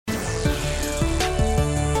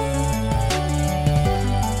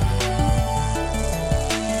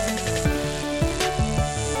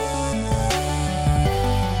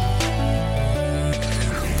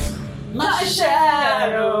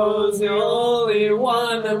only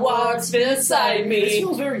one that walks beside me. This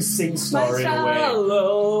feels very sing-star in a My way.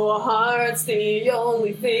 shallow heart's the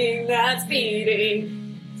only thing that's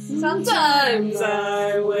beating. Sometimes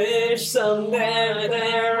I wish someday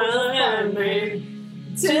there around me.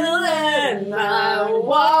 Till then I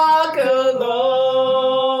walk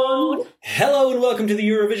alone. Hello and welcome to the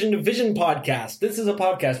Eurovision Division podcast. This is a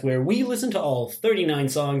podcast where we listen to all 39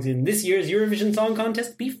 songs in this year's Eurovision Song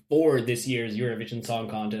Contest before this year's Eurovision Song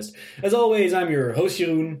Contest. As always, I'm your host,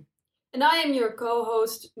 Jeroen. And I am your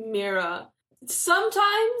co-host, Mira.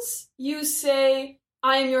 Sometimes you say,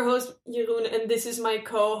 I am your host, Jeroen, and this is my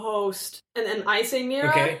co-host, and then I say Mira.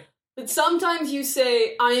 Okay. But sometimes you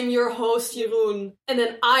say, I am your host, Jeroen, and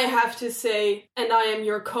then I have to say, and I am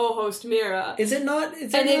your co-host, Mira. Is it not?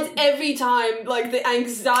 It's every time, like, the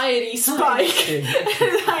anxiety spike.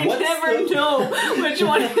 I never know which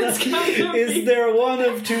one it's going to be. Is there one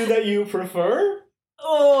of two that you prefer?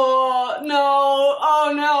 Oh, no,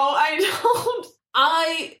 I don't.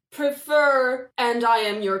 I prefer, and I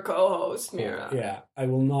am your co-host, Mira. Yeah, I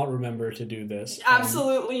will not remember to do this.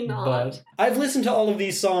 Absolutely not. But I've listened to all of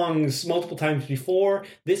these songs multiple times before.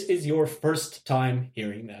 This is your first time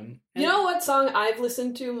hearing them. You know what song I've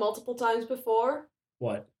listened to multiple times before?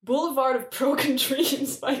 What? Boulevard of Broken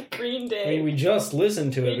Dreams by Green Day. I mean, we just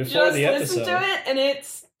listened to it before the episode. We just listened to it, and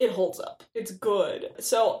it holds up. It's good.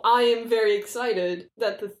 So I am very excited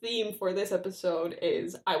that the theme for this episode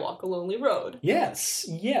is I Walk a Lonely Road. Yes.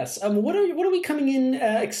 What are we coming in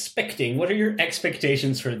expecting? What are your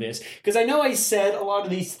expectations for this? Because I know I said a lot of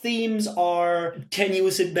these themes are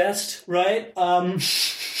tenuous at best, right?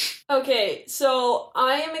 Okay, so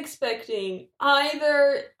I am expecting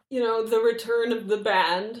either, the return of the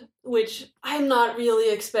band, which I'm not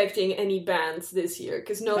really expecting any bands this year,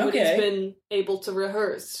 because nobody's been able to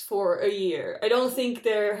rehearse for a year. I don't think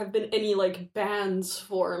there have been any, bands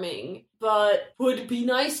forming, but would be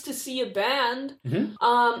nice to see a band. Mm-hmm.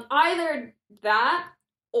 Either that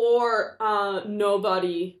or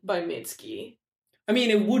Nobody by Mitski. I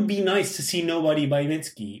mean, it would be nice to see Nobody by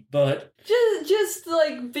Mitski, but... Just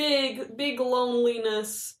big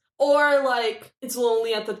loneliness. Or, It's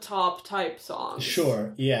Lonely at the Top type songs.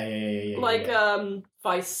 Sure. Yeah.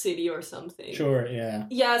 Vice City or something. Sure, yeah.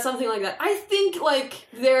 Yeah, something like that. I think,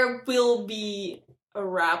 there will be a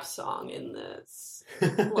rap song in this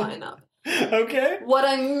lineup. Okay. What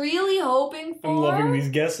I'm really hoping for... I'm loving these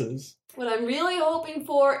guesses. What I'm really hoping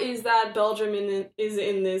for is that Belgium is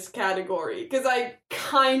in this category. Because I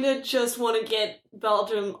kind of just want to get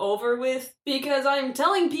Belgium over with. Because I'm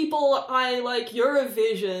telling people I like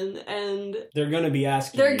Eurovision and... They're going to be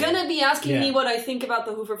asking me what I think about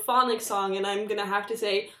the Hooverphonic song. And I'm going to have to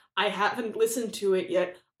say, I haven't listened to it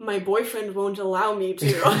yet. My boyfriend won't allow me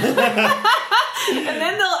to. And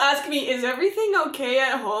then they'll ask me, is everything okay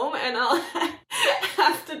at home? And I'll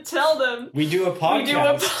have to tell them. We do a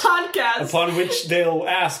podcast. Upon which they'll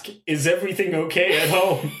ask, is everything okay at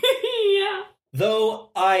home? Yeah. Though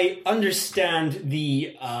I understand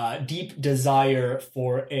the deep desire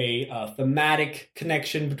for a thematic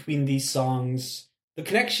connection between these songs, the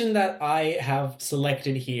connection that I have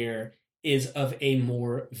selected here is of a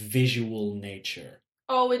more visual nature.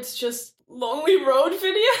 Oh, it's just Lonely Road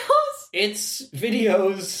videos? It's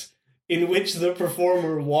videos in which the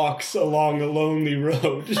performer walks along a lonely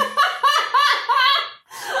road.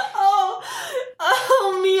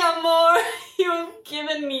 oh, mi amor, you've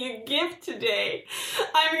given me a gift today.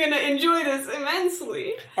 I'm gonna enjoy this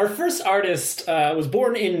immensely. Our first artist was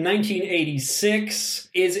born in 1986,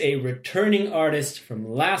 is a returning artist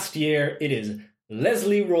from last year. It is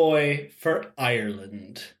Leslie Roy for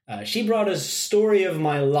Ireland. She brought us Story of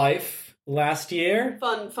My Life last year.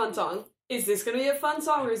 Fun song. Is this going to be a fun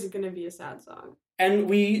song or is it going to be a sad song? And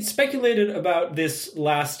we speculated about this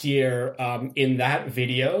last year in that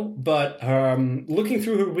video, but looking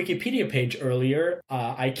through her Wikipedia page earlier,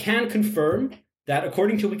 I can confirm that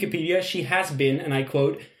according to Wikipedia, she has been, and I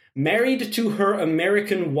quote, married to her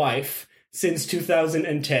American wife since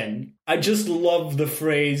 2010. I just love the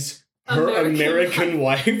phrase, her American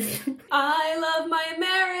wife. I love my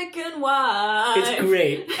American wife. It's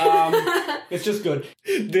great. It's just good.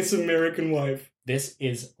 This American wife. This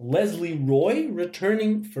is Leslie Roy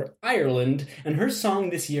returning for Ireland, and her song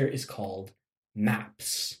this year is called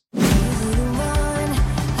Maps.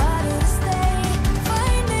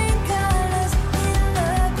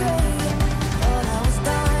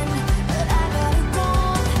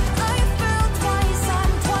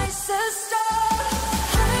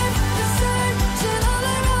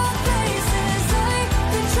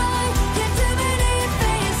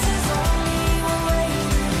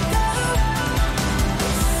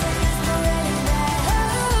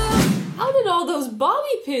 how those bobby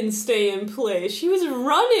pins stay in place. She was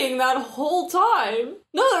running that whole time.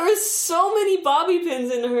 No, there was so many bobby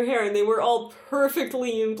pins in her hair, and they were all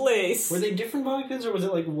perfectly in place. Were they different bobby pins, or was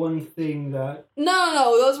it like one thing that...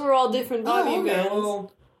 No, those were all different bobby pins.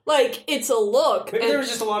 Well, like, it's a look. maybe there was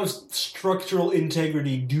just a lot of structural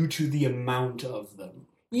integrity due to the amount of them.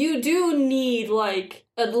 You do need, like,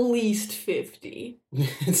 at least 50.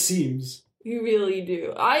 It seems. You really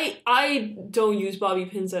do. I don't use bobby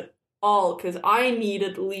pins at all, because I need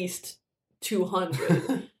at least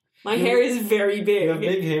 200. My hair is very big. You have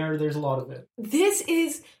big hair, there's a lot of it. This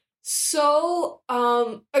is so,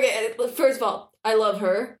 okay, first of all, I love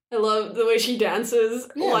her. I love the way she dances,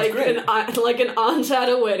 like an aunt at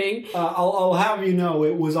a wedding. I'll have you know,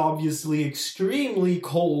 it was obviously extremely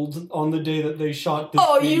cold on the day that they shot this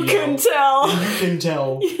video. You can tell. You can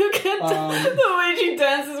tell. You can tell the way she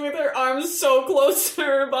dances with her arms so close to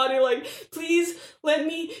her body, like, please let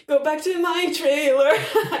me go back to my trailer.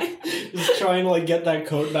 Just trying to, like, get that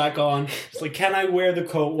coat back on. It's like, can I wear the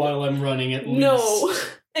coat while I'm running at least? No.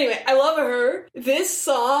 Anyway, I love her. This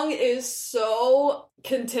song is so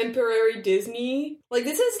contemporary Disney. Like,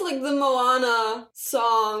 this is like the Moana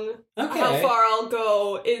song. Okay. How Far I'll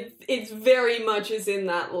Go. It's very much is in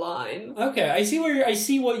that line. Okay, I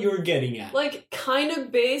see what you're getting at. Like, kind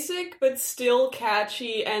of basic, but still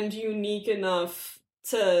catchy and unique enough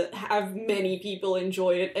to have many people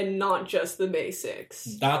enjoy it and not just the basics.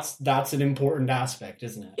 That's an important aspect,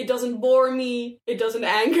 isn't it? It doesn't bore me. It doesn't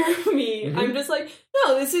anger me. Mm-hmm. I'm just like,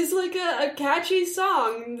 no, this is like a catchy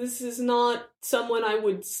song. This is not someone I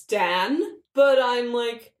would stan, but I'm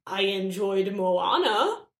like, I enjoyed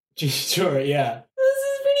Moana. Sure, yeah. This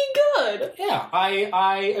is pretty good. Yeah,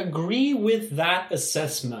 I agree with that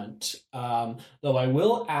assessment. Though I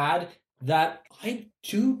will add that I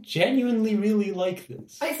do genuinely really like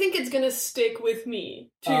this. I think it's gonna stick with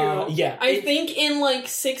me, too. Yeah. I think in, like,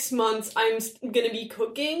 6 months, I'm gonna be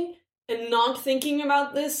cooking and not thinking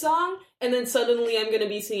about this song, and then suddenly I'm gonna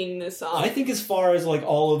be singing this song. I think as far as, like,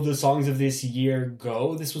 all of the songs of this year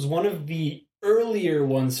go, this was one of the earlier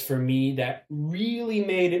ones for me that really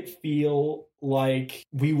made it feel like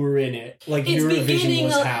we were in it. Like Eurovision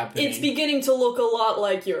was happening. It's beginning to look a lot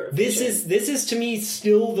like Eurovision. This is to me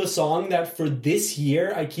still the song that for this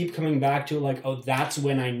year I keep coming back to, like, oh, that's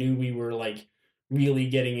when I knew we were, like, really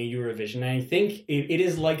getting a Eurovision. And I think it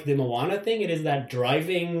is like the Moana thing. It is that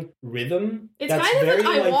driving rhythm. It's that's kind of an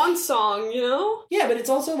I Want song, you know? Yeah, but it's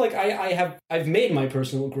also like I've made my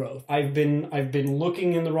personal growth. I've been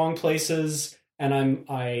looking in the wrong places, and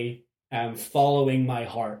I am following my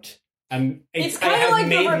heart. It's kind of like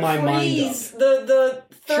the reprise, the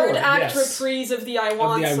third act reprise of the I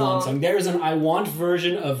Want song. There is an I Want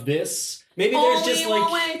version of this. Maybe there's just like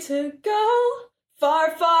one way to go,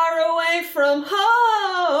 far, far away from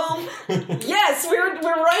home. Yes, we're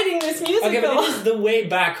writing this musical. Okay, but it is the way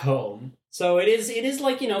back home. So it is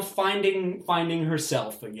like, you know, finding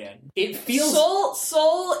herself again. It feels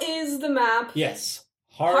soul is the map. Yes.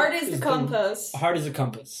 Heart is the compass. Heart is a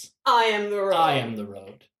compass. I am the road. I am the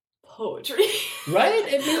road. Poetry. Right?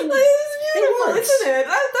 It means it's beautiful, isn't it?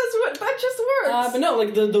 That just works. But no,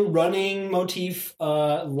 like the running motif,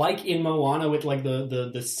 like in Moana with like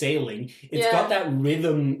the sailing, it's got that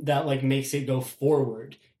rhythm that like makes it go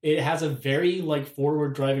forward. It has a very like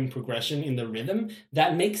forward driving progression in the rhythm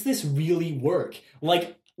that makes this really work.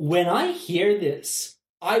 Like when I hear this,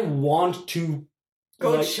 I want to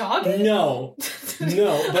go jogging? No,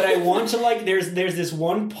 but I want to like. There's this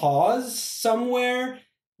one pause somewhere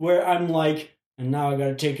where I'm like, and now I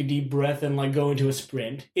gotta take a deep breath and like go into a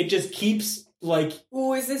sprint. It just keeps like.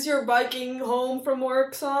 Ooh, is this your biking home from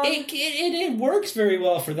work song? It works very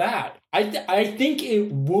well for that. I think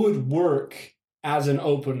it would work as an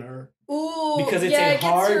opener. Ooh, because it's a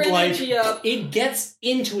hard like it gets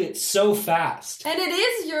into it so fast. And it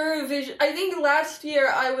is Eurovision. I think last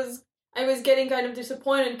year I was getting kind of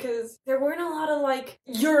disappointed because there weren't a lot of, like,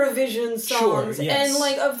 Eurovision songs. Sure, yes. And,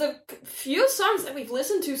 like, of the few songs that we've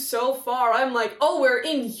listened to so far, I'm like, oh, we're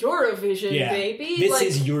in Eurovision, baby. This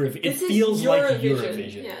is Eurovision. It feels like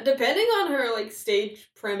Eurovision. Yeah, depending on her, like, stage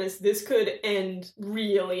premise, this could end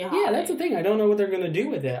really high. Yeah, that's the thing. I don't know what they're going to do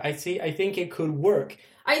with it. I think it could work.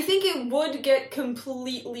 I think it would get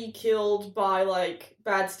completely killed by, like,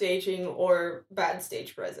 bad staging or bad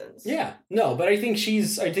stage presence. Yeah, no, but I think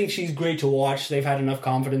she's great to watch. They've had enough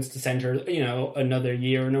confidence to send her, you know, another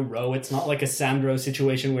year in a row. It's not like a Sandro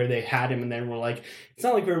situation where they had him and then we're like, it's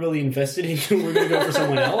not like we're really invested in him. We're going to go for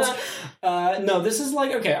someone else. No, this is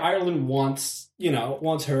like, okay, Ireland wants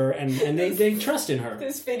her and they trust in her.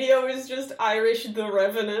 This video is just Irish the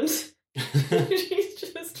Revenant. She's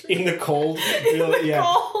just in the cold.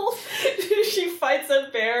 Cold. She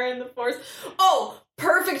bear in the forest. Oh,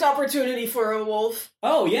 perfect opportunity for a wolf.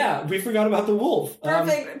 Oh, yeah, we forgot about the wolf.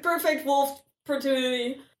 Perfect wolf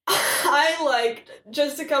opportunity. I liked,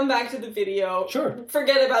 just to come back to the video. Sure.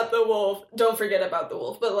 Forget about the wolf. Don't forget about the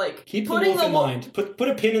wolf. But like, keep the wolf in mind. Put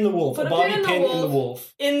a pin in the wolf. A bobby pin in the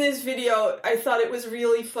wolf. In this video, I thought it was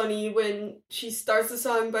really funny when she starts the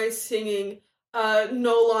song by singing,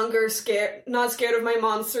 no longer scared, not scared of my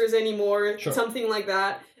monsters anymore. Sure. Something like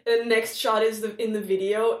that. And the next shot is in the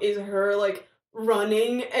video is her like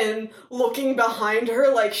running and looking behind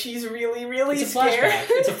her like she's really, really scared.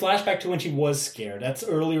 It's a flashback to when she was scared. That's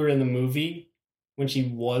earlier in the movie when she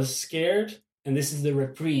was scared. And this is the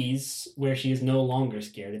reprise where she is no longer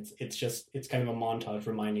scared. It's kind of a montage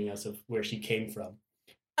reminding us of where she came from.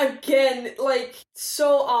 Again, like,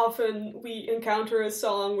 so often we encounter a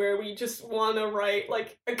song where we just want to write,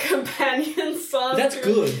 like, a companion song. That's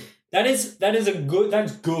good. That's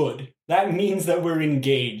good. That means that we're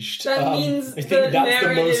engaged. That means I think that's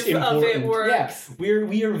the most important. Of it works. Yeah,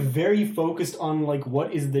 we are very focused on, like,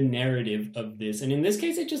 what is the narrative of this. And in this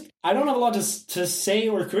case, I don't have a lot to say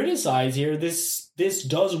or criticize here. This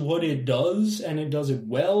does what it does, and it does it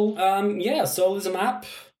well. Soul is a map.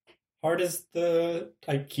 Heart is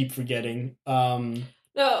I keep forgetting. No,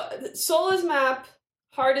 Soul is map,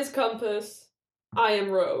 heart is compass, I am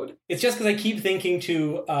road. It's just because I keep thinking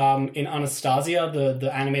to, in Anastasia,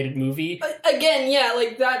 the animated movie. Again, yeah,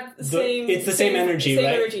 like that same... It's the same energy,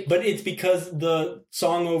 right? Energy. But it's because the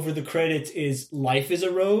song over the credits is Life is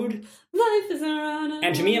a Road. Life is a road.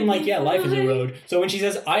 And to me, I'm like, yeah, life is a road. So when she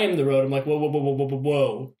says, I am the road, I'm like,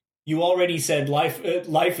 whoa. You already said life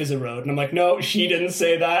is a road. And I'm like, no, she didn't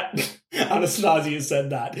say that. Anastasia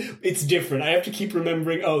said that. It's different. I have to keep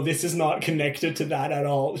remembering, this is not connected to that at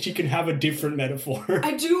all. She can have a different metaphor.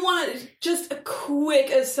 I do want to, just a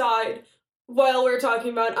quick aside, while we're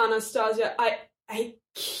talking about Anastasia, I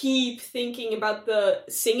keep thinking about the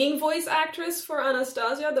singing voice actress for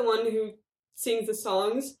Anastasia, the one who sings the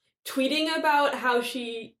songs, tweeting about how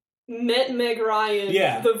she met Meg Ryan,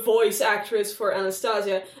 the voice actress for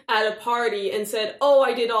Anastasia, at a party and said,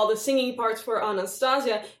 I did all the singing parts for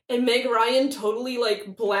Anastasia, and Meg Ryan totally,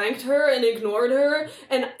 like, blanked her and ignored her,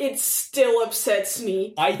 and it still upsets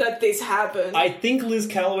me that this happened. I think Liz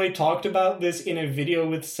Calloway talked about this in a video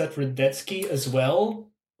with Seth Rudetsky as well.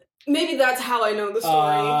 Maybe that's how I know the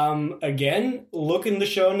story. Again, look in the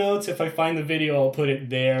show notes. If I find the video, I'll put it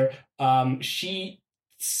there. She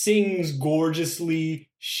sings gorgeously.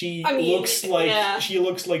 She looks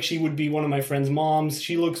like she would be one of my friend's moms.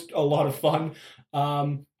 She looks a lot of fun.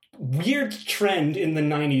 Weird trend in the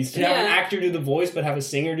 90s to have an actor do the voice but have a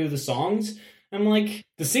singer do the songs. I'm like,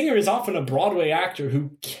 the singer is often a Broadway actor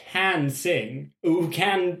who can sing, who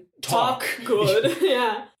can talk good.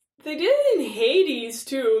 Yeah. They did it in Hades,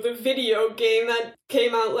 too, the video game that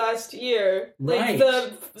came out last year. Like,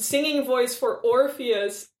 the singing voice for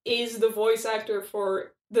Orpheus is the voice actor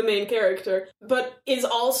for the main character, but is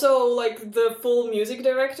also, like, the full music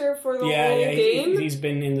director for the whole game. He's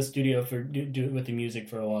been in the studio with the music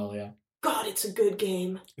for a while, yeah. God, it's a good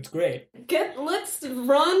game. It's great. Let's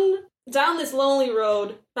run down this lonely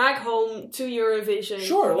road back home to Eurovision.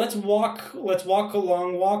 Sure, let's walk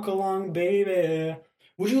along, baby.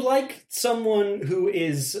 Would you like someone who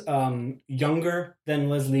is younger than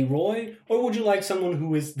Leslie Roy, or would you like someone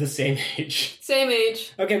who is the same age? Same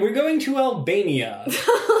age. Okay, we're going to Albania.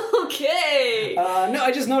 Okay. No,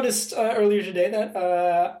 I just noticed earlier today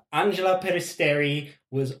that Angela Peristeri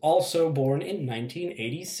was also born in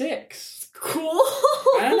 1986. Cool.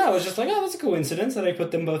 I don't know, I was just like, that's a coincidence that I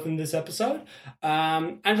put them both in this episode.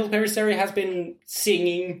 Angela Peristeri has been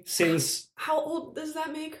singing since... How old does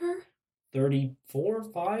that make her? 34,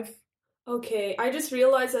 5? Okay, I just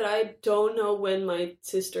realized that I don't know when my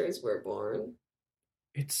sisters were born.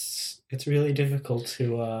 It's really difficult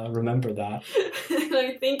to remember that. And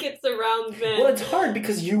I think it's around then. Well, it's hard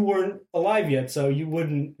because you weren't alive yet, so you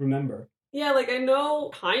wouldn't remember. Yeah, like, I know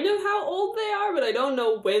kind of how old they are, but I don't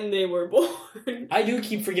know when they were born. I do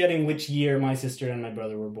keep forgetting which year my sister and my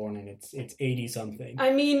brother were born, and it's 80-something.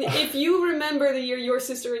 I mean, if you remember the year your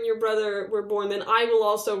sister and your brother were born, then I will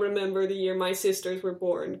also remember the year my sisters were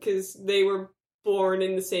born, because they were born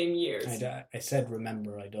in the same years. I said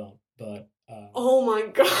remember, I don't, but... Oh my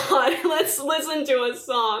god, let's listen to a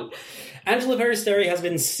song. Angela Peristeri has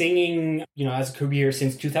been singing, as a career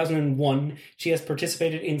since 2001. She has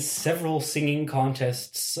participated in several singing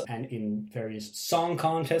contests and in various song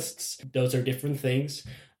contests. Those are different things.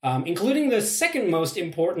 including the second most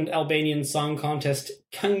important Albanian song contest,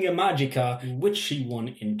 Këngë Magjika, which she won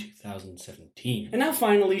in 2017. And now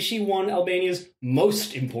finally, she won Albania's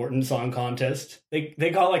most important song contest.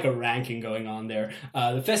 They got like a ranking going on there.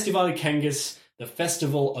 The Festivali Këngës, the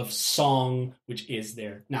Festival of Song, which is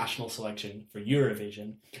their national selection for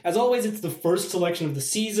Eurovision. As always, it's the first selection of the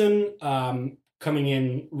season, coming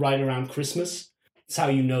in right around Christmas. It's how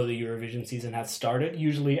you know the Eurovision season has started.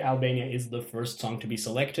 Usually Albania is the first song to be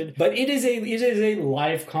selected. But it is a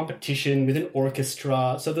live competition with an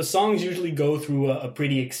orchestra, so the songs usually go through a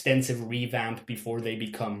pretty extensive revamp before they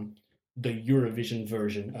become the Eurovision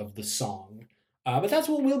version of the song. But that's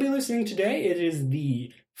what we'll be listening today. It is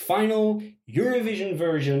the final Eurovision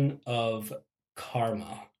version of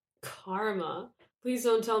Karma. Karma? Please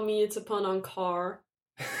don't tell me it's a pun on car.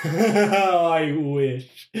 I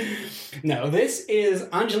wish. No, this is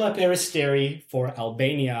Angela Peristeri for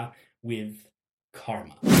Albania with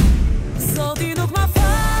Karma.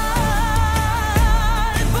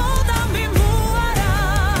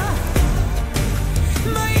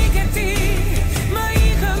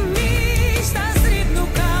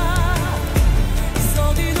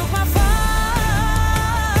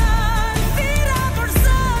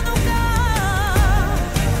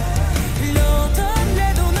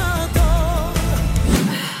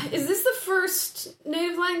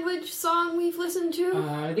 Native language song we've listened to?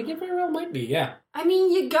 I think it very well might be, yeah. I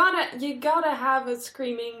mean, you gotta have a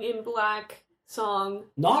Screaming in Black song.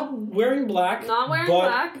 Not wearing black. Not wearing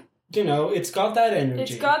black. You know, it's got that energy.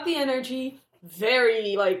 It's got the energy.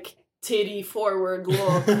 Very, like, titty forward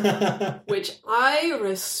look. Which I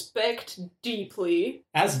respect deeply.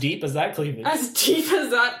 As deep as that cleavage. As deep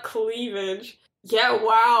as that cleavage. Yeah,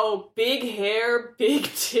 wow, big hair, big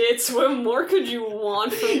tits, what more could you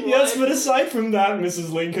want from life? Yes, but aside from that,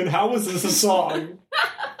 Mrs. Lincoln, how was this a song?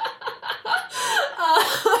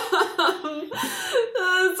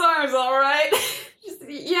 The song's alright.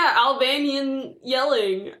 Yeah, Albanian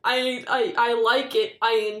yelling. I like it,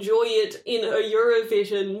 I enjoy it in a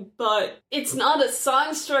Eurovision, but it's not a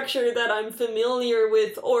song structure that I'm familiar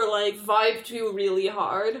with or, like, vibe to really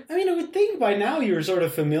hard. I mean, I would think by now you're sort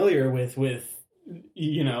of familiar with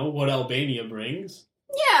you know, what Albania brings.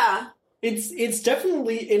 Yeah. It's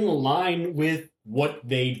definitely in line with what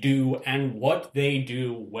they do and what they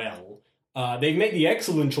do well. They've made the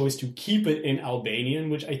excellent choice to keep it in Albanian,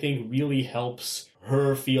 which I think really helps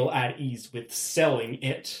her feel at ease with selling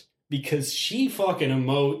it, because she fucking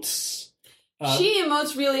emotes. She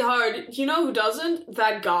emotes really hard. You know who doesn't?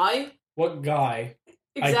 That guy. What guy?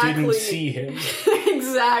 Exactly. I didn't see him.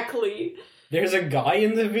 Exactly. There's a guy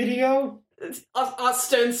in the video?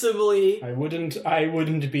 Ostensibly. I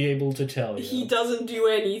wouldn't be able to tell you. He doesn't do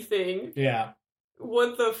anything. Yeah.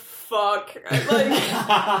 What the fuck?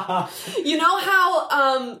 Like, you know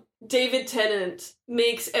how David Tennant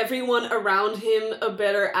makes everyone around him a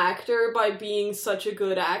better actor by being such a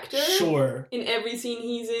good actor? Sure. In every scene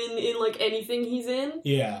he's in like anything he's in?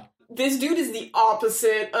 Yeah. This dude is the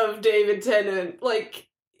opposite of David Tennant. Like,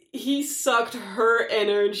 he sucked her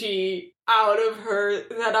energy out of her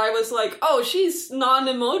that I was like, oh, she's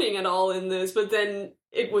non-emoting at all in this, but then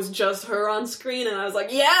it was just her on screen, and I was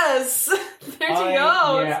like, yes! There she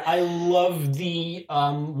goes! Yeah, I love the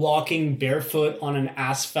walking barefoot on an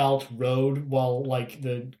asphalt road while, like,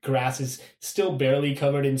 the grass is still barely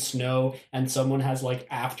covered in snow, and someone has, like,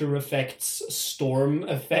 After Effects storm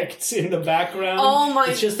effects in the background. Oh my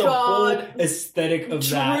god! It's just the whole aesthetic of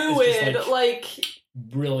that. Druid, like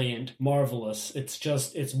brilliant, marvelous.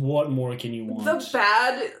 It's what more can you want? The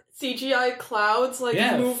bad CGI clouds, like,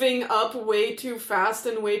 moving up way too fast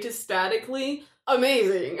and way too statically.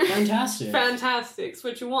 Amazing. Fantastic. Fantastic. It's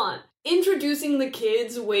what you want. Introducing the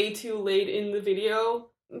kids way too late in the video,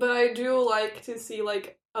 but I do like to see,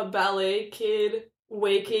 like, a ballet kid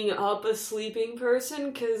waking up a sleeping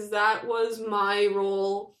person, because that was my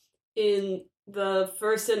role in the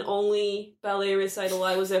first and only ballet recital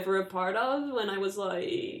I was ever a part of when I was,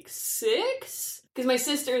 like, 6? Because my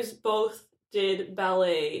sisters both did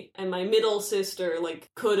ballet, and my middle sister,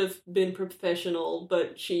 like, could have been professional,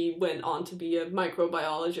 but she went on to be a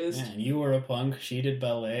microbiologist. Yeah, you were a punk, she did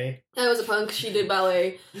ballet. I was a punk, she did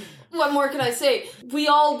ballet. What more can I say? We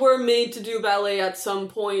all were made to do ballet at some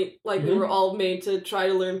point. Like, we were all made to try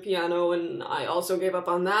to learn piano, and I also gave up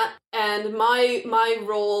on that. And my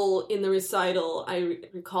role in the recital, I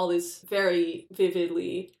recall this very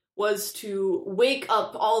vividly, was to wake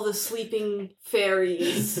up all the sleeping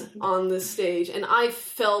fairies on the stage. And I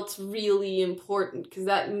felt really important, because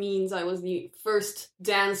that means I was the first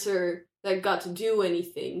dancer that got to do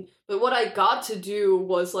anything. But what I got to do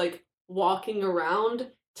was, like, walking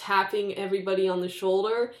around tapping everybody on the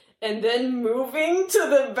shoulder and then moving to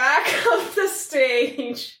the back of the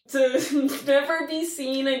stage to never be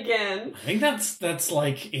seen again. I think that's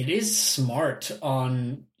like, it is smart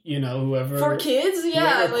on, whoever... For kids,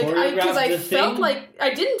 yeah. Because I felt like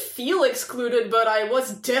I didn't feel excluded, but I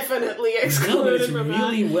was definitely excluded from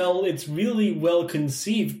that. It's really well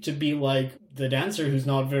conceived to be like, the dancer who's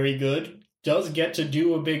not very good does get to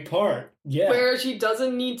do a big part. Yeah. Where she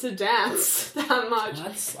doesn't need to dance that much.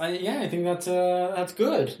 I think that's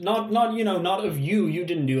good. Not of you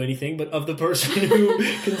didn't do anything, but of the person who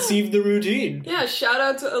conceived the routine. Yeah, shout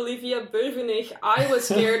out to Olivia Beuvenich. I was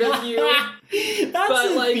scared of you. That's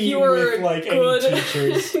but like you were with, like, good, any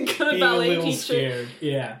teachers good ballet teacher. Scared.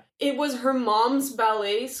 Yeah. It was her mom's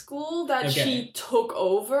ballet school that she took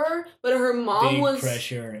over, but her mom Big was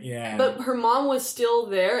pressure, yeah. But her mom was still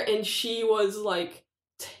there, and she was like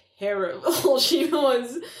terrible. She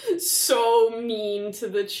was so mean to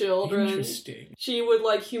the children. Interesting. She would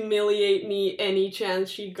like humiliate me any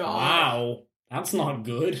chance she got. Wow. That's not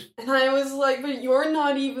good. And I was like, but you're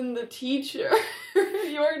not even the teacher.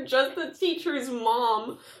 You're just the teacher's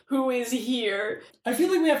mom who is here. I feel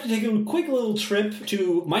like we have to take a quick little trip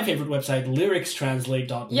to my favorite website,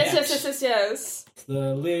 lyricstranslate.net. Yes. It's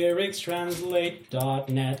the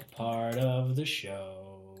lyricstranslate.net part of the show.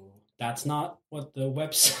 That's not what the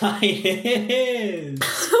website is.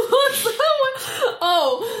 What's that one?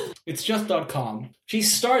 Oh. It's just .com. She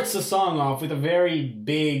starts the song off with a very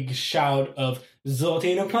big shout of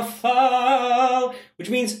Zotina Kafal, which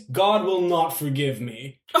means God will not forgive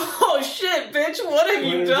me. Oh shit, bitch, what have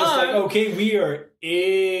you done? Just like, okay, we are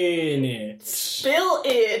in it. Spill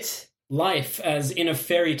it. Life, as in a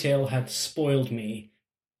fairy tale, hath spoiled me.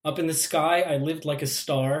 Up in the sky, I lived like a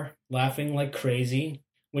star, laughing like crazy.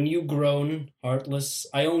 When you groan, heartless,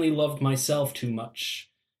 I only loved myself too much.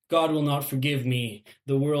 God will not forgive me.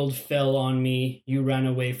 The world fell on me. You ran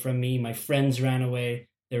away from me. My friends ran away.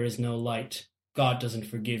 There is no light. God doesn't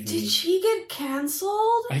forgive me. Did she get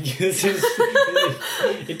cancelled? I guess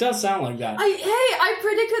it does sound like that. I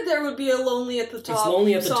predicted there would be a Lonely at the Top. It's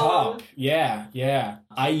Lonely at the song. Top. Yeah.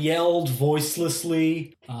 I yelled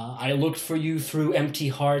voicelessly. I looked for you through empty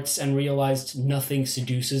hearts and realized nothing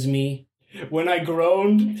seduces me. When I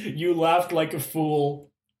groaned, you laughed like a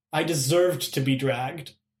fool. I deserved to be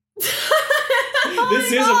dragged.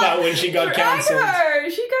 This is about when she got cancelled.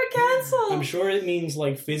 She got cancelled. I'm sure it means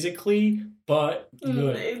like physically, but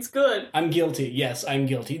good. It's good. I'm guilty. Yes, I'm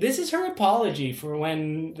guilty. This is her apology for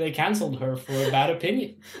when they cancelled her for a bad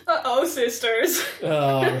opinion. Uh-oh, sisters.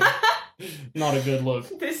 Not a good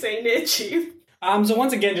look. This ain't it, Chief. So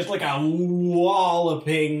once again, just like a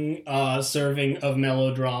walloping serving of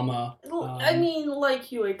melodrama. I mean,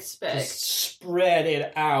 like you expect. Just spread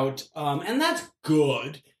it out. And that's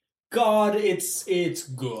good. God, it's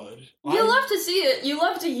good. You love to see it. You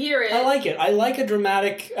love to hear it. I like it. I like a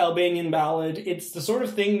dramatic Albanian ballad. It's the sort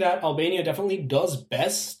of thing that Albania definitely does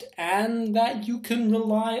best, and that you can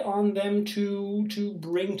rely on them to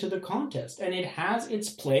bring to the contest. And it has its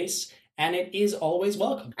place, and it is always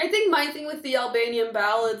welcome. I think my thing with the Albanian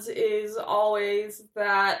ballads is always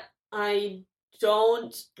that I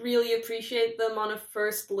don't really appreciate them on a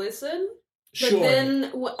first listen. But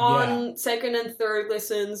then on second and third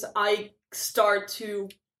listens, I start to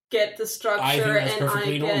get the structure. I think that's and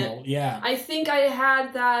perfectly normal. Yeah. I think I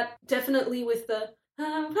had that definitely with the...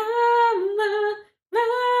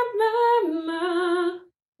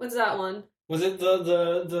 What's that one? Was it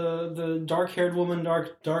the dark-haired woman,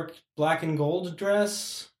 dark black and gold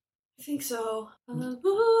dress? I think so.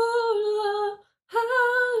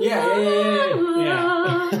 Yeah.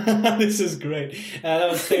 This is great. That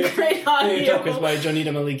was great audio. Talk was by Jonita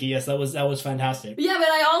Maliki. Yes, that was fantastic. Yeah, but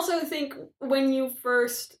I also think when you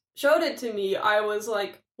first showed it to me, I was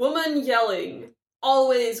like, woman yelling,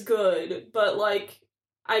 always good, but like,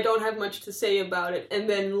 I don't have much to say about it. And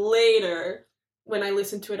then later, when I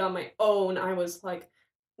listened to it on my own, I was like,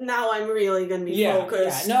 now I'm really going to be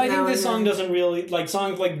focused. Yeah. No, I think this song doesn't really... Like,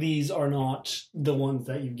 songs like these are not the ones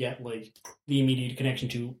that you get, like, the immediate connection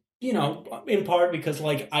to. You know, in part because,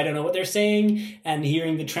 like, I don't know what they're saying, and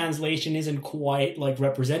hearing the translation isn't quite, like,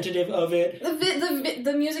 representative of it.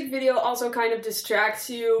 The music video also kind of distracts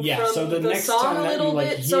you from so the next song time a that little you,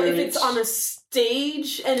 like, bit. So if hear it's on a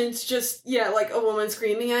stage and it's just, like, a woman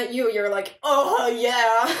screaming at you, you're like, oh,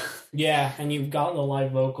 yeah. Yeah, and you've got the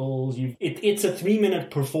live vocals. It's a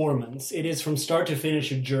 3-minute performance. It is from start to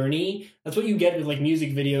finish a journey. That's what you get with, like,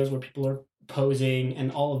 music videos where people are posing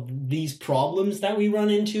and all of these problems that we run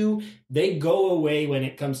into. They go away when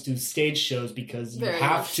it comes to stage shows because you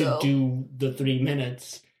have to do the 3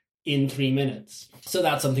 minutes. in 3 minutes. So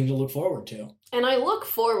that's something to look forward to. And I look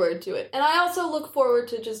forward to it. And I also look forward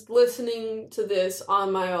to just listening to this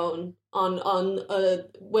on my own,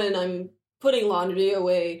 when I'm putting laundry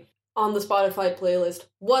away on the Spotify playlist,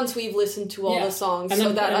 once we've listened to all the songs,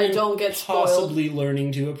 so that I don't get spoiled. Possibly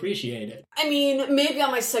learning to appreciate it. I mean, maybe on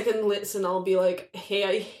my second listen, I'll be like, hey,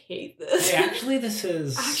 I hate this. Hey, actually, this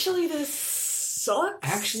sucks.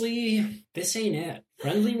 Actually, this ain't it.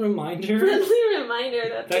 Friendly reminder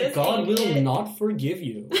that God will not forgive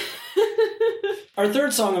you. Our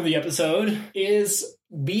third song of the episode is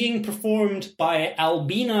being performed by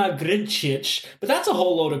Albina Gridčić, but that's a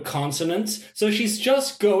whole load of consonants, so she's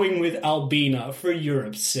just going with Albina for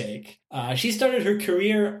Europe's sake. She started her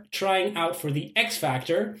career trying out for the X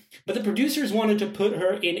Factor, but the producers wanted to put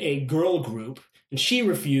her in a girl group, and she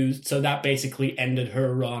refused, so that basically ended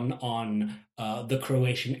her run on the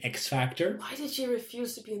Croatian X Factor. Why did she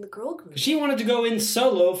refuse to be in the girl group? She wanted to go in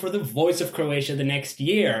solo for the Voice of Croatia the next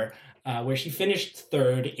year, where she finished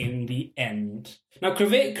third in the end. Now,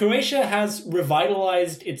 Croatia has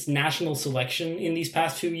revitalized its national selection in these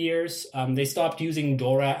past 2 years. They stopped using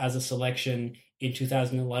Dora as a selection in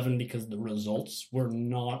 2011 because the results were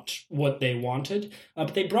not what they wanted.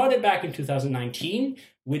 But they brought it back in 2019,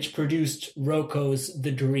 which produced Roko's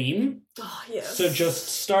The Dream. Oh, yes. So just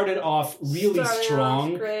started off really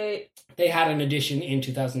strong. Great. They had an edition in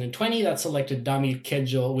 2020 that selected Damir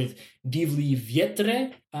Kedjo with Divlji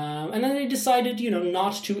Vjetre. And then they decided,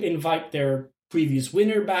 not to invite their previous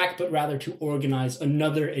winner back, but rather to organize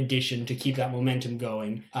another edition to keep that momentum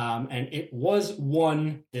going. And it was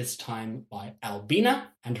won this time by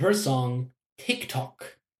Albina and her song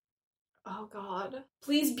TikTok. Oh God,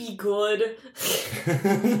 please be good.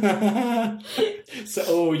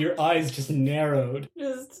 So, your eyes just narrowed.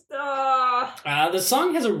 The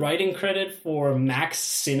song has a writing credit for Max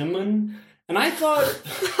Cinnamon, and I thought...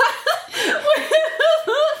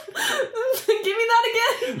 Give me that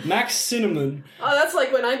again. Max Cinnamon. Oh, that's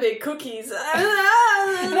like when I bake cookies. And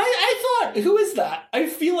I thought, who is that? I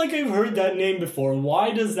feel like I've heard that name before.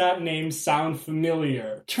 Why does that name sound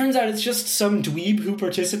familiar? Turns out it's just some dweeb who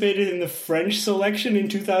participated in the French selection in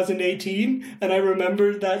 2018, and I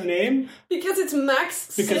remembered that name. Because it's Max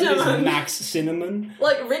Cinnamon. Because it is Max Cinnamon.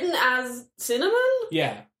 Like, written as cinnamon?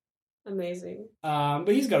 Yeah. Amazing. But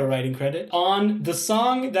he's got a writing credit on the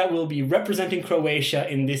song that will be representing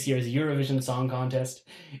Croatia in this year's Eurovision Song Contest.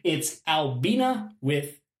 It's Albina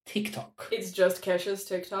with TikTok. It's just Kesha's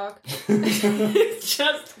TikTok. It's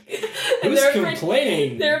just... Who's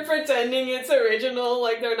complaining? They're pretending it's original.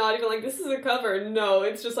 Like, they're not even like, this is a cover. No,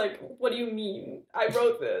 it's just like, what do you mean? I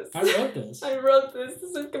wrote this. I wrote this.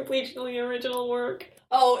 This is completely original work.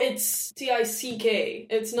 Oh, it's TICK.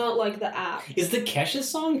 It's not like the app. Is the Kesha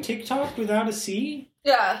song TikTok without a C?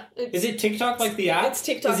 Yeah. Is it TikTok like the app? It's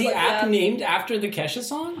TikTok. Is the app named after the Kesha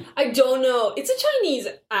song? I don't know. It's a Chinese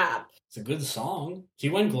app. It's a good song. She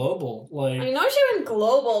went global. I know she went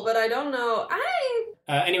global, but I don't know.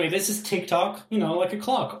 Anyway, this is TikTok, like a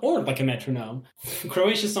clock or like a metronome.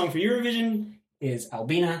 Croatia's song for Eurovision is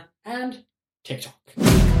Albina and TikTok.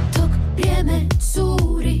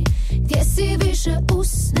 Gdje si više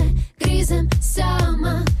usne, grizem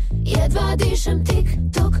sama, jedva dišem,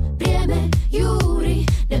 TikTok, vrijeme juri,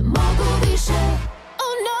 ne mogu više.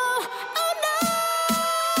 Oh no, oh no.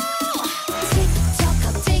 TikTok,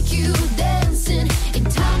 I'll take you dancing, in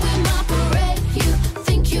time with my parade, you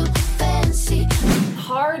think you fancy.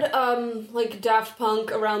 Hard, like Daft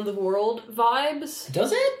Punk Around the World vibes.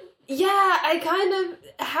 Does it? Yeah, I kind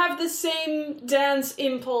of have the same dance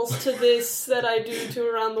impulse to this that I do to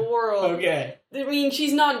Around the World. Okay. I mean,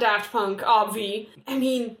 she's not Daft Punk, obvi. I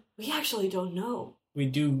mean, we actually don't know. We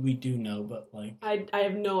do know, but like... I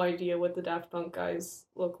have no idea what the Daft Punk guys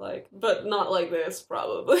look like. But not like this,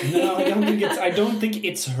 probably. No, I don't think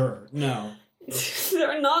it's her. No.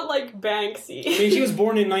 They're not like Banksy. I mean, she was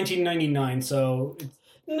born in 1999, so...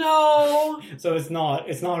 No. So it's not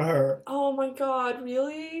her. Oh my God,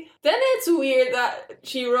 really? Then it's weird that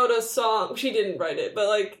she wrote a song. She didn't write it, but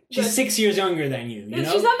like... She's 6 years younger than you, you know?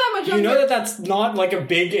 She's not that much younger. You know that that's not like a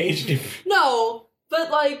big age difference. No, but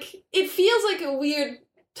like, it feels like a weird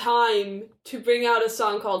time to bring out a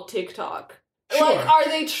song called TikTok. Sure. Like, are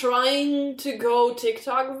they trying to go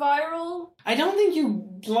TikTok viral? I don't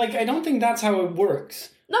think that's how it works.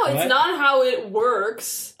 No, it's not how it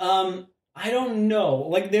works. I don't know.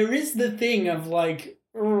 Like, there is the thing of, like,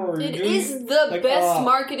 It is the best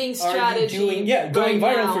marketing strategy. Going right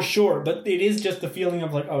viral now. for sure, but it is just the feeling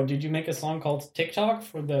of like, oh, did you make a song called TikTok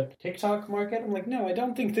for the TikTok market? I'm like, no, I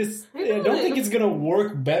don't think it's gonna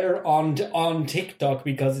work better on TikTok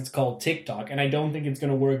because it's called TikTok, and I don't think it's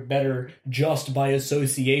gonna work better just by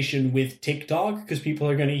association with TikTok, because people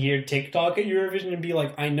are gonna hear TikTok at Eurovision and be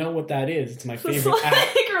like, I know what that is. It's my favorite It's app.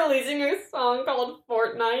 like releasing a song called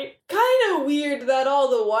Fortnite. Kind of weird that all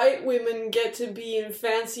the white women get to be in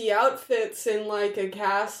fancy outfits in like a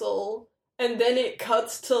castle, and then it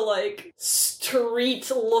cuts to like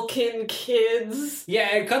street-looking kids.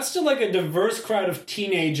 Yeah, it cuts to like a diverse crowd of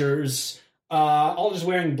teenagers, all just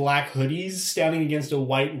wearing black hoodies, standing against a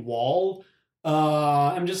white wall.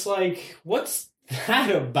 I'm just like, what's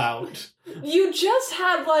that about? You just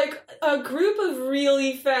had like a group of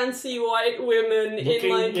really fancy white women in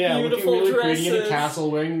like beautiful looking really dresses pretty in a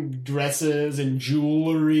castle, wearing dresses and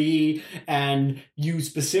jewelry, and you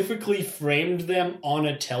specifically framed them on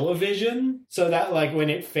a television so that like when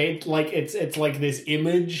it fades, like it's like this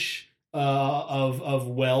image of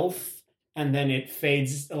wealth. And then it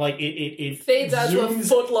fades, like it fades out to a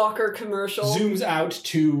Foot Locker commercial. Zooms out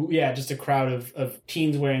to just a crowd of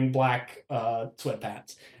teens wearing black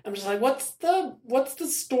sweatpants. I'm just like, what's the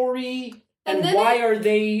story? And why are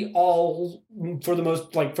they all, for the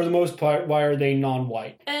most part, why are they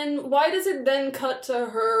non-white? And why does it then cut to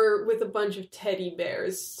her with a bunch of teddy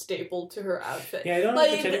bears stapled to her outfit? Yeah, I don't know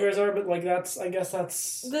what the teddy bears are, but like I guess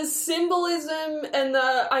that's the symbolism and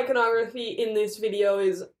the iconography in this video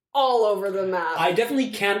is all over the map. I definitely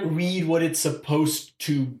can't read what it's supposed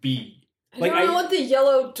to be. I don't know what the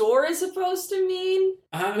yellow door is supposed to mean.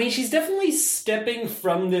 I mean, she's definitely stepping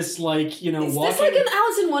from this, like, you know, is this like an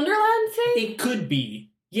Alice in Wonderland thing? It could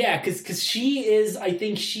be. Yeah, because I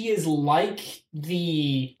think she is like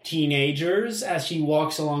the teenagers as she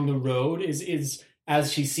walks along the road, is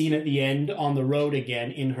as she's seen at the end on the road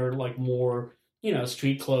again in her, like, more, you know,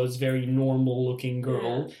 street clothes, very normal-looking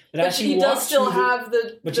girl. Yeah. But she does still have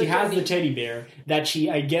the... But she has the teddy bear that she,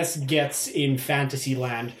 I guess, gets in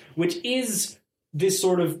Fantasyland, which is this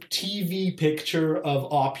sort of TV picture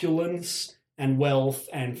of opulence and wealth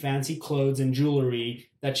and fancy clothes and jewelry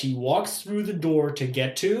that she walks through the door to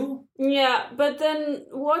get to. Yeah, but then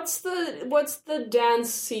what's the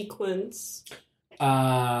dance sequence?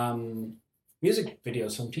 Music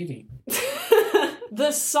videos from TV.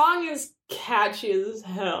 The song is catchy as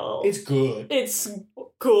hell. It's good. It's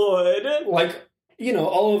good. Like, you know,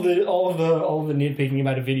 all of the nitpicking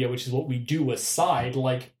about a video, which is what we do aside,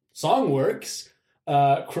 like, song works.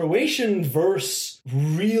 Croatian verse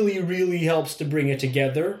really, really helps to bring it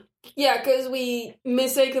together. Yeah, because we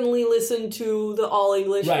mistakenly listened to the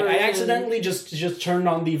all-English version. I accidentally just turned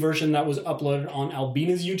on the version that was uploaded on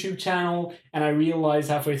Albina's YouTube channel, and I realized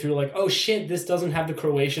halfway through, like, oh shit, this doesn't have the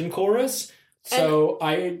Croatian chorus. So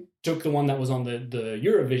I took the one that was on the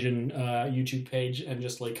Eurovision YouTube page and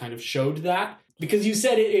just, like, kind of showed that. Because you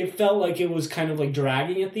said it felt like it was kind of, like,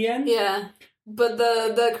 dragging at the end. Yeah, but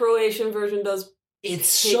the Croatian version does. It's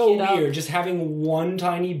so weird. Just having one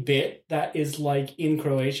tiny bit that is, like, in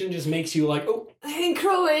Croatian just makes you like, oh. I think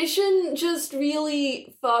Croatian just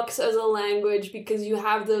really fucks as a language because you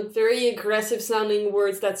have the very aggressive sounding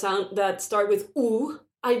words that start with u.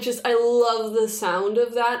 I love the sound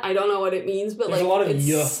of that. I don't know what it means, but there's like a lot of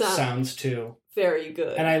y sounds too. Very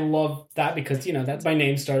good. And I love that because, you know, that's my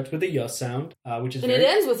name starts with a y sound, which is and it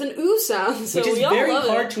ends with an oo sound, so which is we all very love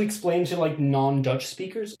hard it. To explain to, like, non-Dutch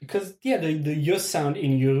speakers because, yeah, the y sound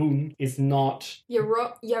in Jeroen is not...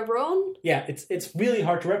 Jeroen? Yeah, it's really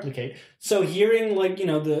hard to replicate. So hearing, like, you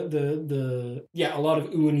know, the a lot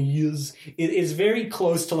of oo and y's is very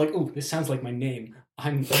close to, like, oh, this sounds like my name.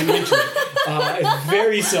 I'm into it. It's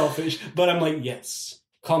very selfish, but I'm like, yes,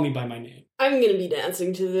 call me by my name. I'm gonna be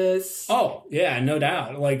dancing to this. Oh, yeah, no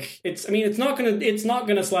doubt. Like, it's not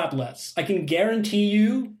gonna slap less. I can guarantee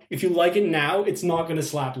you, if you like it now, it's not gonna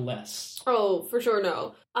slap less. Oh, for sure,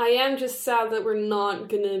 no. I am just sad that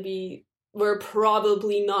we're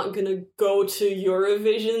probably not gonna go to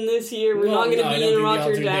Eurovision this year. We're not gonna be in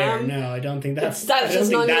Rotterdam. No, I don't think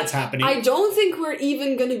that's happening. I don't think we're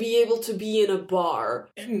even gonna be able to be in a bar.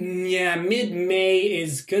 Yeah, mid-May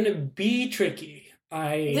is gonna be tricky.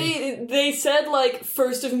 They said, like,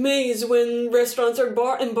 1st of May is when restaurants and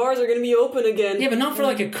bars are gonna be open again. Yeah, but not for,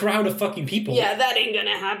 like, a crowd of fucking people. Yeah, that ain't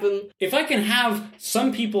gonna happen. If I can have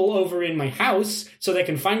some people over in my house so they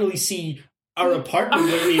can finally see our apartment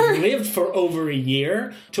where we've lived for over a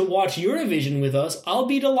year to watch Eurovision with us, I'll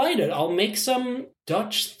be delighted. I'll make some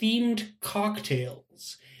Dutch-themed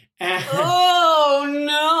cocktails. Oh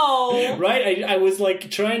no! Right? I was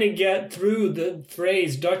like trying to get through the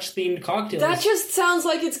phrase Dutch-themed cocktails. That just sounds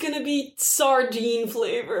like it's gonna be sardine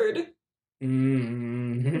flavored.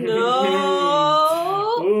 No!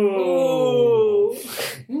 Ooh.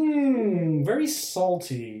 Very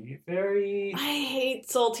salty. Very... I hate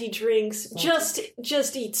salty drinks. Just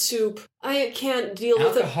eat soup. I can't deal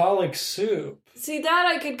with it. Alcoholic soup. See, that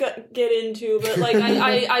I could get into, but like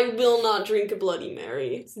I will not drink a Bloody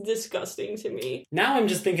Mary. It's disgusting to me. Now I'm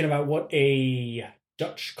just thinking about what a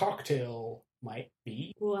Dutch cocktail might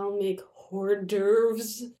be. Well, I'll make hors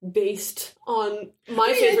d'oeuvres based on my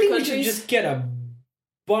I favorite think countries. we should just get a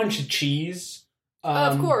bunch of cheese.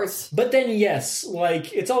 Of course. But then, yes,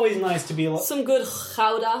 like, it's always nice to be like... Some good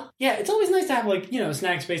gouda. Yeah, it's always nice to have, like,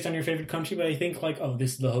 snacks based on your favorite country, but I think, like, oh,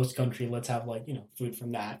 this is the host country, let's have, like, food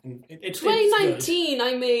from that. And it's 2019,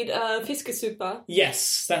 I made fiskesuppa.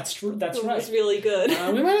 Yes, that's right. It was really good.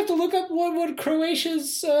 We might have to look up what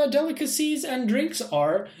Croatia's delicacies and drinks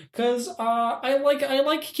are, because I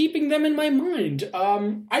like keeping them in my mind.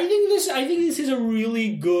 I think this is a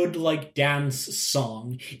really good, like, dance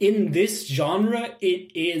song. In this genre,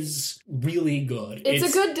 it is really good. It's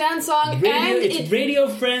a good dance song, it's radio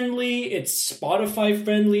friendly, it's Spotify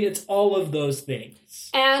friendly, it's all of those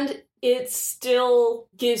things. And it still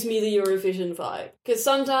gives me the Eurovision vibe. Because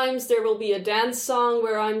sometimes there will be a dance song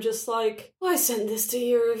where I'm just like, I sent this to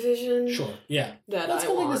Eurovision. Sure, yeah. That's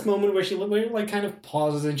like this moment where she like kind of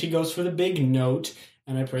pauses and she goes for the big note,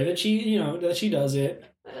 and I pray that she does it.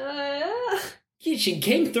 She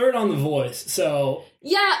came third on The Voice, so...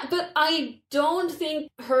 Yeah, but I don't think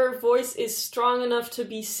her voice is strong enough to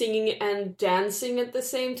be singing and dancing at the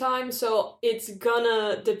same time, so it's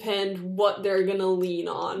gonna depend what they're gonna lean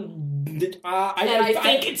on. I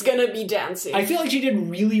think it's gonna be dancing. I feel like she did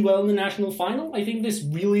really well in the national final. I think this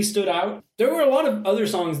really stood out. There were a lot of other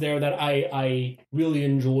songs there that I really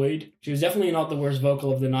enjoyed. She was definitely not the worst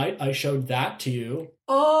vocal of the night. I showed that to you.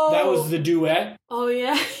 Oh. That was the duet. Oh,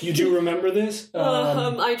 yeah. You do remember this?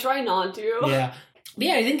 I try not to. Yeah. But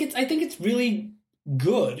yeah, I think it's really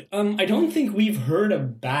good. I don't think we've heard a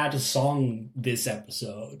bad song this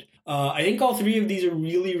episode. I think all three of these are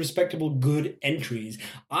really respectable, good entries.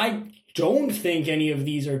 I don't think any of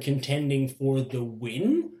these are contending for the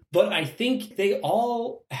win, but I think they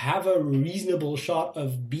all have a reasonable shot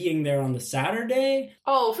of being there on the Saturday.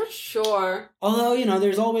 Oh, for sure. Although,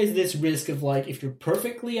 there's always this risk of, like, if you're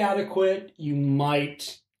perfectly adequate, you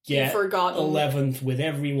might get 11th with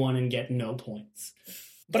everyone and get no points.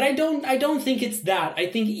 But I don't think it's that. I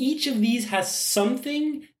think each of these has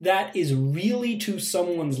something that is really to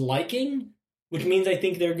someone's liking, which means I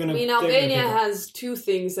think they're gonna... Albania has two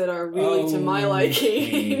things that are really to my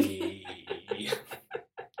liking.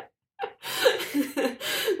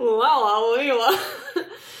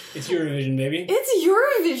 It's Eurovision, baby. It's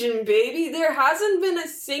Eurovision, baby. There hasn't been a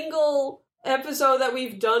single episode that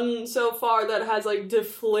we've done so far that has, like,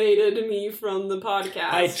 deflated me from the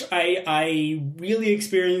podcast. I really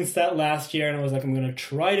experienced that last year, and I was like, I'm going to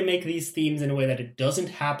try to make these themes in a way that it doesn't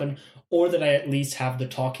happen, or that I at least have the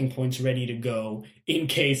talking points ready to go in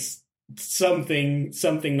case something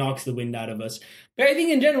knocks the wind out of us. But I think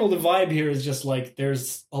in general, the vibe here is just like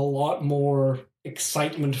there's a lot more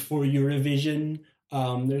excitement for Eurovision.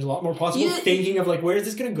 There's a lot more possible thinking of, like, where is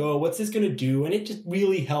this going to go? What's this going to do? And it just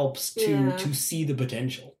really helps to see the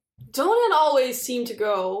potential. Don't it always seem to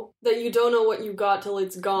go that you don't know what you got till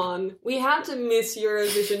it's gone? We had to miss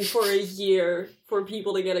Eurovision for a year for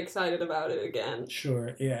people to get excited about it again.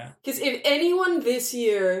 Sure, yeah. Because if anyone this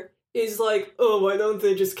year is like, oh, why don't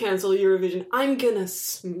they just cancel Eurovision? I'm gonna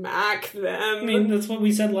smack them. I mean, that's what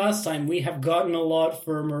we said last time. We have gotten a lot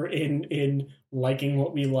firmer in liking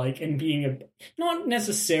what we like and being not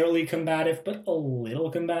necessarily combative, but a little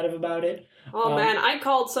combative about it. Oh man, I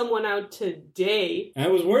called someone out today. And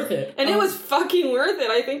it was worth it. And it was fucking worth it.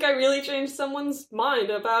 I think I really changed someone's mind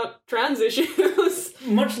about trans issues.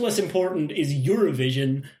 Much less important is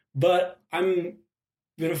Eurovision, but I'm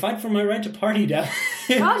gonna fight for my right to party, God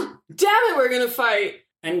damn it, we're gonna fight.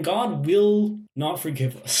 And God will not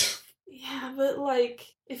forgive us. Yeah, but, like,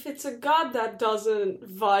 if it's a God that doesn't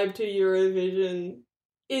vibe to Eurovision,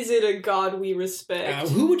 is it a God we respect?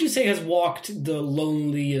 Who would you say has walked the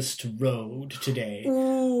loneliest road today?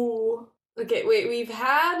 Ooh. Okay, wait, we've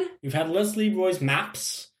had Leslie Roy's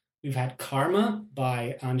Maps. We've had Karma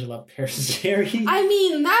by Angela Perseri. I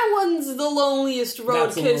mean, that one's the loneliest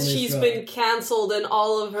road because she's been cancelled and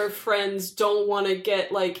all of her friends don't want to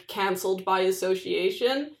get, like, cancelled by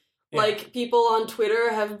association. Yeah. Like, people on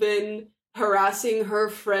Twitter have been harassing her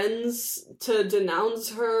friends to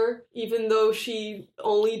denounce her, even though she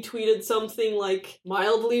only tweeted something like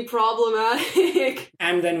mildly problematic.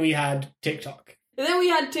 And then we had TikTok. And then we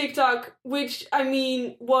had TikTok, which, I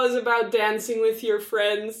mean, was about dancing with your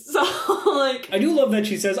friends. So, like... I do love that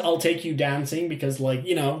she says, I'll take you dancing, because, like,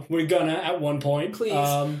 you know, we're gonna at one point. Please.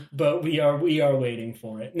 But we are waiting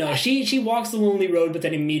for it. No, she walks the lonely road, but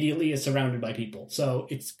then immediately is surrounded by people. So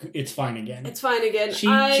it's fine again. It's fine again.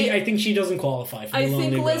 I think she doesn't qualify for the lonely road. I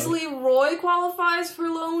think Leslie Roy qualifies for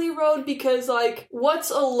Lonely Road because, like,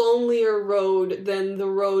 what's a lonelier road than the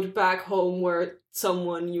road back home where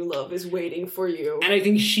someone you love is waiting for you? And I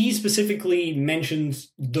think she specifically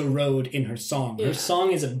mentions the road in her song. Yeah. Her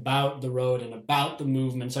song is about the road and about the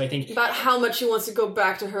movement. So I think... About how much she wants to go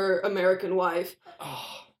back to her American wife.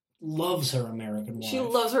 Loves her American wife. She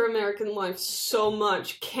loves her American wife so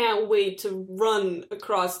much. Can't wait to run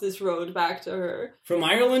across this road back to her. From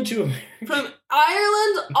Ireland to America. From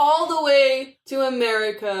Ireland all the way to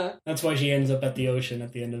America. That's why she ends up at the ocean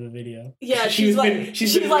at the end of the video. Yeah, she's like,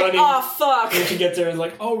 running, oh, fuck. And she gets there and is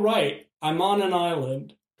like, oh, right, I'm on an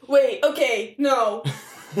island. Wait, okay, no.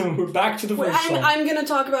 We're back to the first song. I'm gonna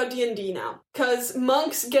talk about D&D now. Because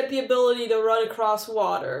monks get the ability to run across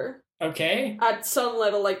water. Okay. At some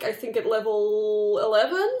level, like, I think at level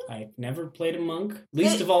 11? I've never played a monk.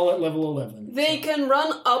 Least of all at level 11. They can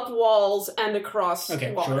run up walls and across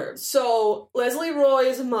water. Sure. So, Leslie Roy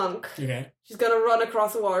is a monk. Okay. She's gonna run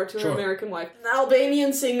across the water to her Sure. American wife. The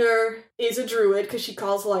Albanian singer is a druid, because she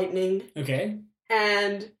calls lightning. Okay.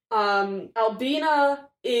 And, Albina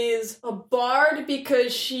is a bard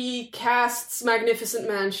because she casts Magnificent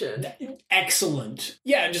Mansion. Excellent.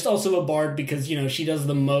 Yeah, just also a bard because, you know, she does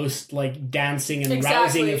the most, like, dancing and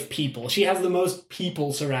rousing of people. She has the most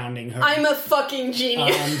people surrounding her. I'm a fucking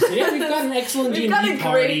genius. So yeah, we've got an excellent We've D&D got a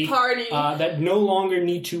great party. that no longer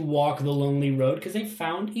need to walk the lonely road because they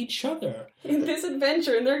found each other. In this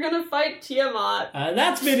adventure, and they're gonna fight Tiamat.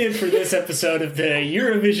 That's been it for this episode of the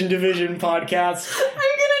Eurovision Division podcast. I'm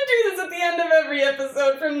gonna do this at the end of every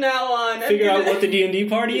episode from now on. Figure out what the D&D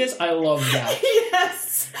party is? I love that.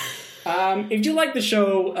 Yes! If you like the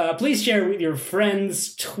show, please share it with your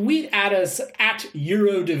friends. Tweet at us at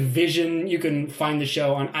Eurodivision. You can find the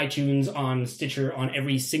show on iTunes, on Stitcher, on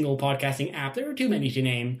every single podcasting app. There are too many to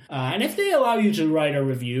name. And if they allow you to write a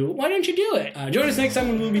review, why don't you do it? Join us next time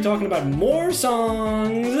when we'll be talking about more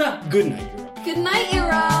songs. Good night, Europe. Good night,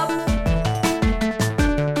 Europe!